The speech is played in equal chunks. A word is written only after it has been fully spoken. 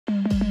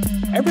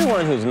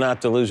Everyone who's not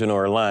delusional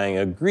or lying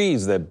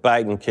agrees that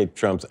Biden kicked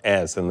Trump's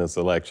ass in this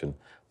election.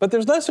 But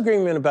there's less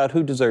agreement about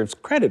who deserves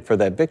credit for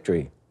that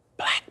victory.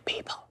 Black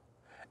people.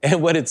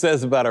 And what it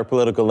says about our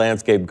political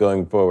landscape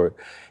going forward.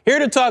 Here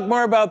to talk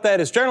more about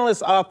that is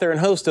journalist, author, and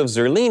host of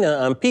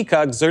Zerlina on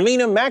Peacock,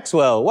 Zerlina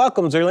Maxwell.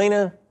 Welcome,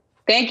 Zerlina.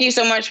 Thank you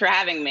so much for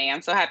having me.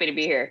 I'm so happy to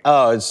be here.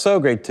 Oh, it's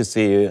so great to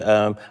see you.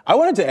 I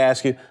wanted to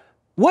ask you,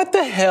 what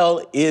the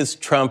hell is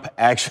Trump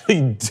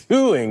actually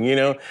doing,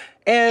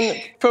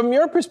 And from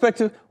your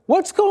perspective,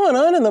 what's going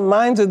on in the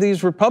minds of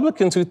these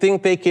Republicans who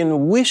think they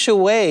can wish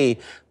away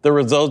the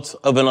results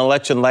of an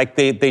election like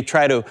they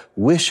try to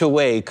wish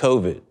away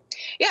COVID?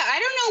 Yeah, I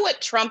don't know what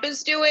Trump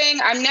is doing.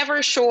 I'm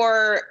never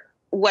sure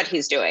what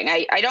he's doing.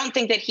 I don't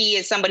think that he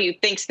is somebody who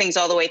thinks things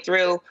all the way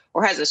through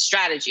or has a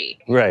strategy.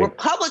 Right.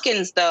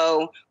 Republicans,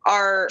 though,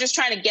 are just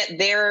trying to get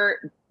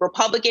their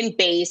Republican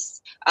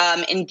base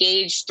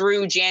engaged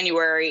through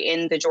January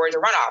in the Georgia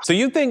runoff. So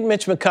you think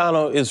Mitch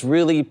McConnell is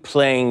really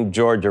playing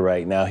Georgia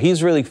right now?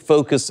 He's really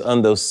focused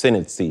on those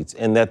Senate seats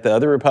and that the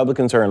other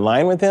Republicans are in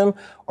line with him?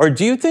 Or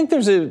do you think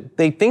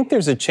they think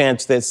there's a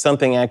chance that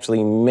something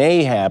actually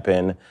may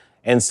happen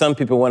and some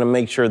people want to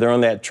make sure they're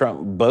on that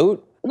Trump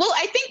boat? Well,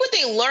 I think what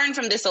they learned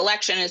from this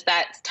election is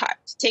that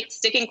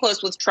sticking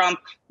close with Trump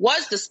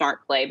was the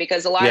smart play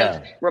because a lot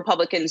of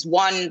Republicans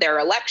won their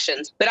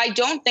elections. But I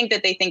don't think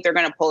that they think they're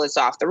going to pull this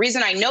off. The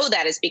reason I know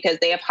that is because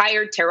they have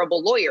hired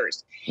terrible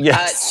lawyers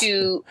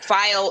to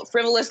file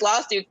frivolous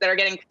lawsuits that are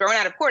getting thrown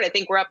out of court. I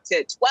think we're up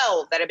to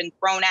 12 that have been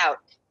thrown out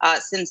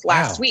since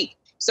last week.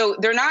 So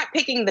they're not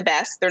picking the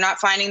best. They're not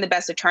finding the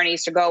best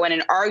attorneys to go in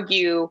and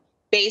argue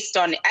based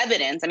on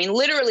evidence. I mean,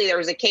 literally, there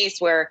was a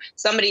case where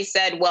somebody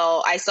said,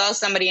 well, I saw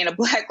somebody in a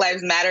Black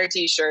Lives Matter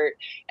T-shirt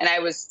and I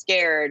was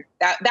scared.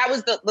 That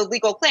was the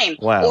legal claim.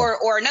 Wow.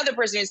 Or another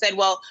person who said,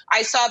 well,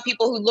 I saw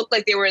people who looked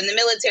like they were in the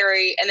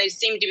military and they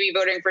seemed to be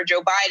voting for Joe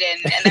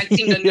Biden. And that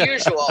seemed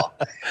unusual.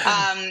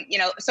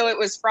 So it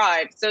was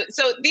fraud.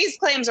 So these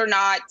claims are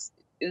not,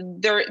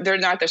 they're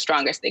not the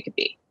strongest they could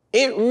be.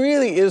 It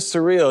really is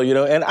surreal,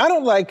 and I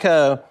don't like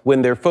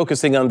when they're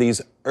focusing on these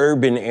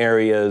urban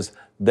areas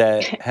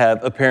that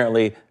have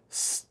apparently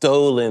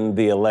stolen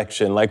the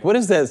election. Like, what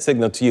does that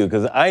signal to you?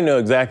 Because I know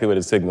exactly what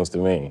it signals to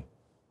me.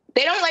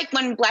 They don't like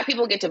when Black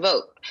people get to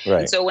vote. Right.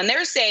 And so when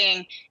they're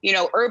saying,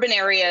 urban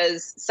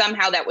areas,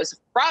 somehow that was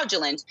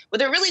fraudulent, what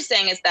they're really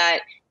saying is that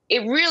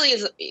it really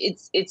is,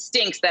 it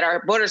stinks that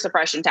our voter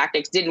suppression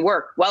tactics didn't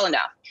work well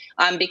enough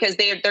because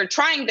they're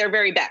trying their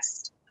very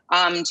best.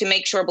 To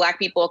make sure Black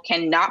people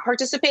cannot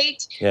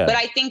participate. Yeah. But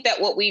I think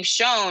that what we've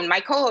shown, my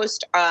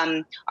co-host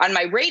on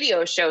my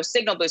radio show,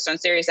 Signal Boost on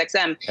Sirius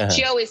XM,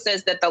 she always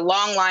says that the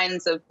long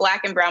lines of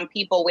Black and brown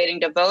people waiting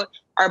to vote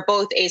are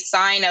both a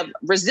sign of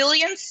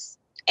resilience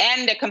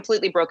and a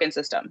completely broken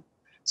system.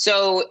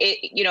 So,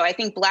 I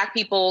think Black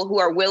people who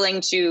are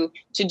willing to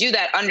do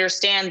that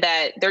understand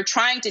that they're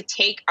trying to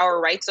take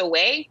our rights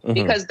away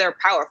because they're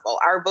powerful.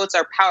 Our votes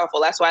are powerful.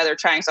 That's why they're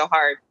trying so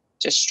hard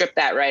to strip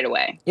that right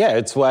away. Yeah,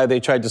 it's why they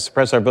tried to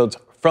suppress our votes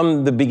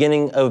from the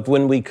beginning of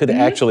when we could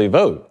actually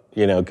vote,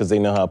 because they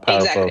know how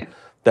powerful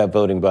that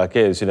voting bloc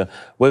is. What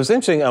was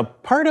interesting,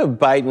 part of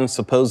Biden's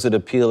supposed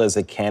appeal as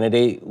a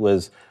candidate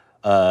was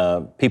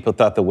people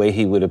thought the way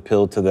he would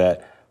appeal to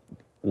that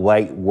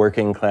white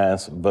working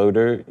class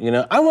voter.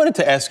 I wanted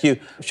to ask you,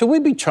 should we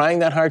be trying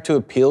that hard to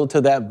appeal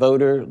to that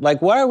voter?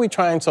 Like, why are we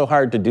trying so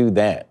hard to do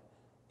that?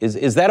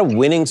 Is that a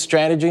winning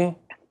strategy?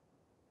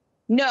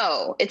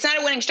 No, it's not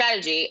a winning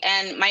strategy.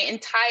 And my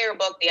entire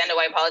book, The End of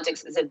White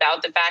Politics, is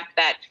about the fact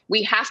that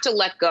we have to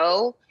let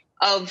go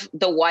of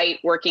the white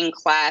working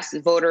class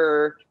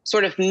voter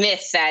sort of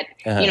myth that,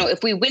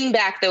 if we win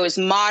back those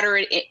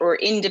moderate or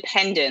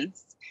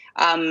independents,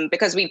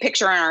 because we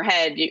picture in our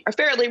head a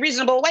fairly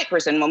reasonable white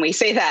person when we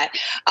say that,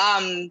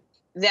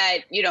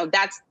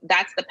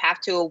 that's the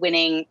path to a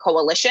winning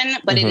coalition,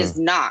 but it is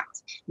not.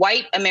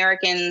 White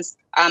Americans,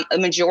 a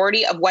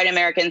majority of white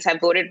Americans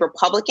have voted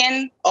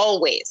Republican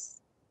always.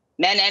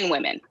 Men and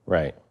women.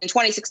 Right. In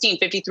 2016,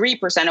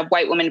 53% of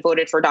white women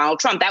voted for Donald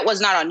Trump. That was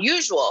not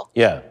unusual.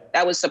 Yeah.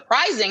 That was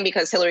surprising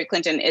because Hillary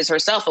Clinton is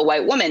herself a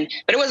white woman,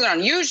 but it wasn't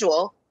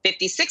unusual.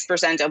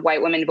 56% of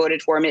white women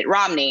voted for Mitt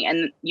Romney.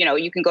 And,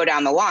 you can go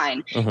down the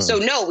line. So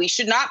no, we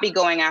should not be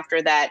going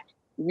after that,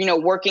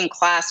 working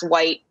class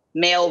white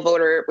male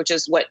voter, which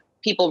is what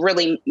people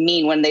really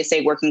mean when they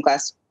say working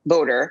class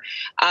voter.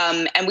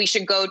 And we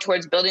should go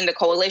towards building the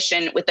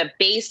coalition with a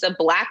base of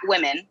Black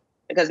women,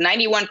 because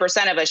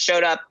 91% of us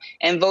showed up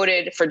and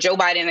voted for Joe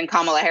Biden and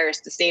Kamala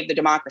Harris to save the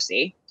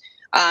democracy.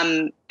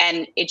 And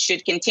it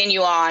should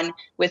continue on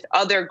with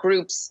other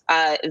groups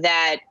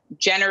that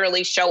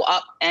generally show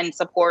up and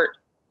support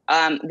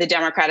the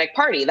Democratic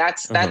Party.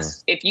 That's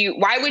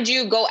why would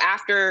you go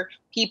after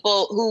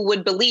people who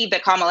would believe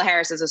that Kamala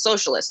Harris is a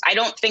socialist? I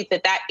don't think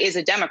that is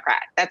a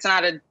Democrat. That's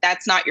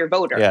not your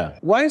voter. Yeah.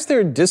 Why is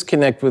there a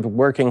disconnect with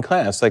working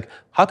class? Like,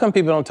 how come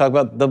people don't talk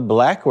about the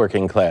black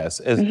working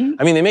class? I mean,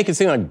 they make it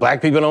seem like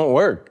black people don't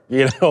work,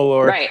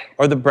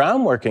 or the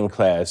brown working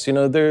class.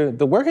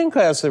 The working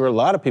class, there were a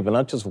lot of people,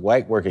 not just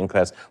white working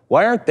class.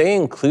 Why aren't they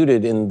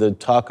included in the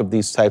talk of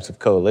these types of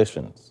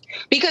coalitions?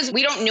 Because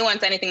we don't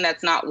nuance anything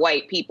that's not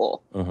white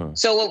people.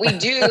 So what we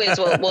do is,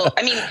 when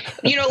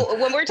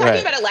we're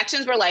talking about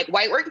elections, we're like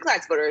white working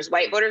class voters,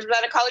 white voters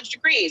without a college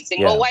degree,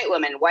 single white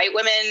women,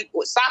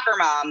 soccer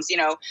moms,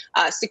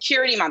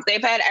 security moms.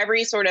 They've had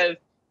every sort of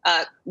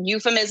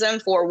euphemism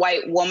for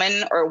white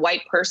woman or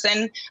white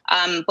person.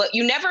 But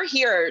you never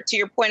hear, to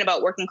your point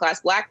about working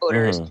class black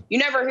voters, you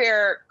never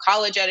hear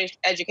college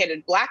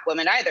educated black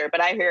women either.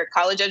 But I hear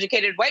college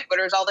educated white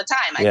voters all the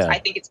time. I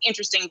think it's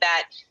interesting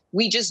that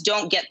we just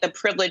don't get the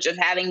privilege of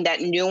having that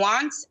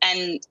nuance,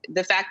 and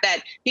the fact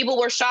that people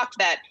were shocked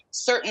that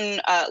certain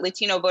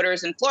Latino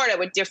voters in Florida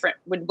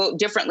would vote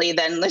differently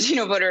than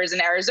Latino voters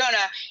in Arizona,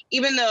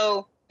 even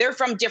though they're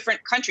from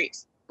different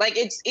countries. Like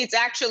it's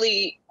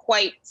actually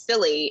quite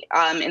silly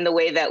in the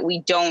way that we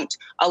don't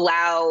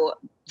allow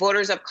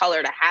voters of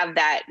color to have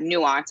that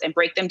nuance and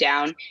break them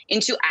down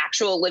into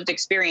actual lived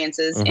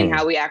experiences in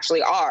how we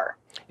actually are.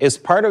 Is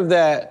part of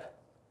that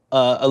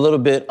a little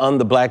bit on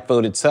the black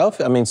vote itself?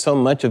 I mean, so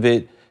much of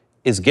it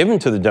is given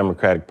to the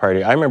Democratic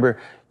Party. I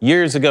remember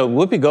years ago,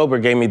 Whoopi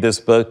Goldberg gave me this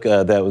book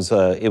it was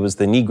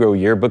the Negro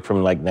Yearbook from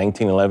like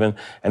 1911.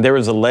 And there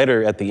was a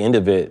letter at the end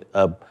of it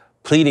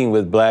pleading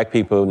with black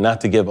people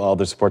not to give all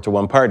their support to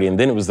one party. And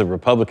then it was the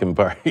Republican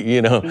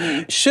Party,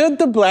 Should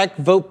the black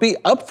vote be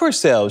up for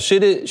sale?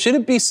 Should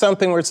it be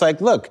something where it's like,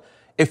 look,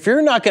 if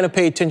you're not going to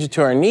pay attention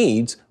to our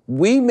needs,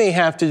 we may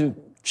have to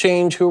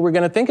change who we're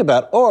going to think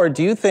about? Or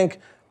do you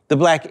think the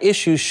black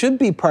issues should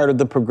be part of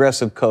the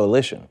progressive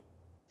coalition?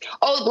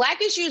 Oh,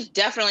 black issues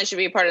definitely should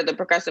be part of the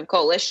progressive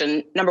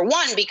coalition. Number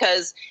one,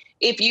 because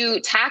if you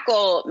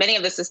tackle many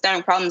of the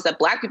systemic problems that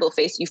black people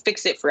face, you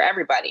fix it for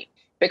everybody.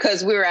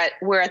 Because we're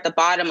at the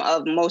bottom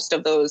of most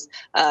of those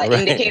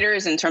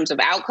indicators in terms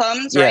of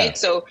outcomes, right?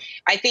 So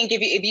I think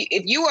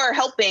if you are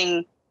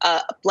helping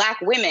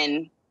black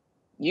women,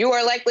 you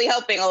are likely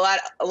helping a lot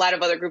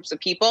of other groups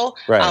of people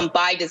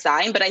by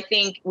design. But I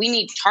think we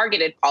need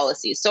targeted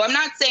policies. So I'm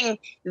not saying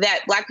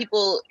that black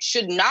people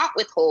should not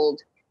withhold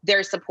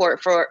their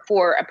support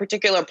for a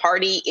particular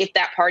party if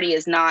that party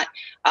is not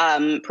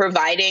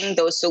providing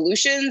those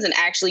solutions and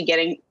actually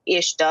getting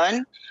ish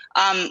done.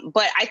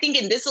 But I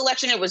think in this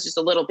election, it was just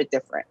a little bit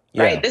different,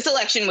 right? This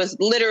election was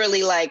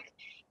literally like,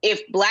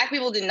 if black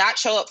people did not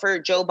show up for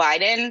Joe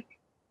Biden,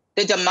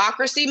 the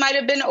democracy might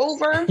have been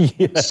over.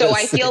 So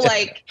I feel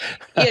like,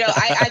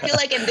 I feel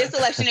like in this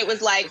election, it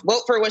was like,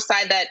 vote for which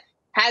side that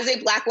has a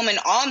black woman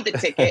on the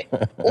ticket,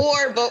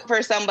 or vote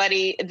for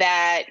somebody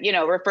that,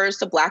 refers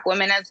to black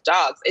women as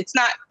dogs. It's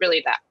not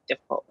really that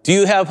difficult. Do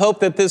you have hope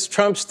that this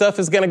Trump stuff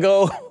is going to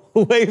go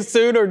away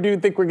soon, or do you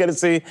think we're going to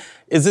see,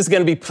 is this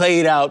going to be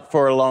played out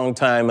for a long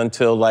time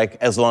until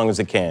as long as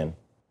it can?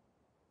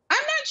 I'm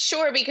not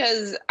sure,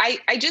 because I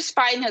just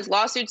find his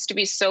lawsuits to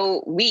be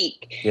so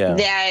weak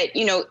that,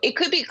 it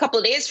could be a couple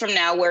of days from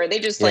now where they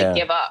just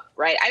give up,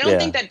 right? I don't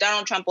think that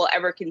Donald Trump will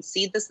ever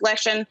concede this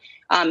election.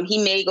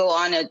 He may go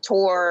on a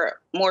tour,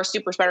 more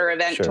super spreader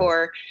event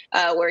tour,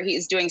 where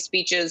he's doing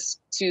speeches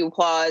to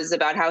applause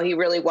about how he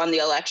really won the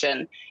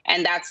election.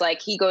 And that's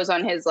he goes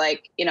on his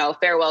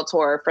farewell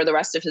tour for the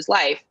rest of his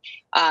life.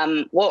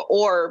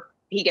 Or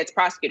he gets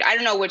prosecuted. I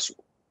don't know which.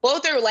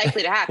 Both are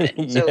likely to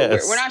happen. So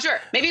we're not sure.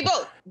 Maybe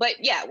both. But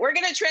we're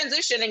going to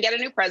transition and get a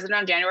new president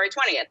on January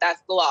 20th. That's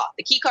the law.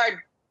 The key card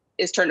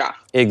is turned off.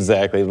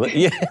 Exactly.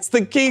 Yes,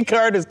 the key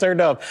card is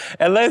turned off.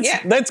 And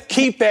let's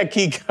keep that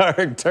key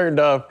card turned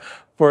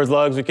off for as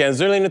long as we can.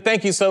 Zerlina,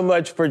 thank you so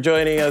much for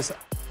joining us.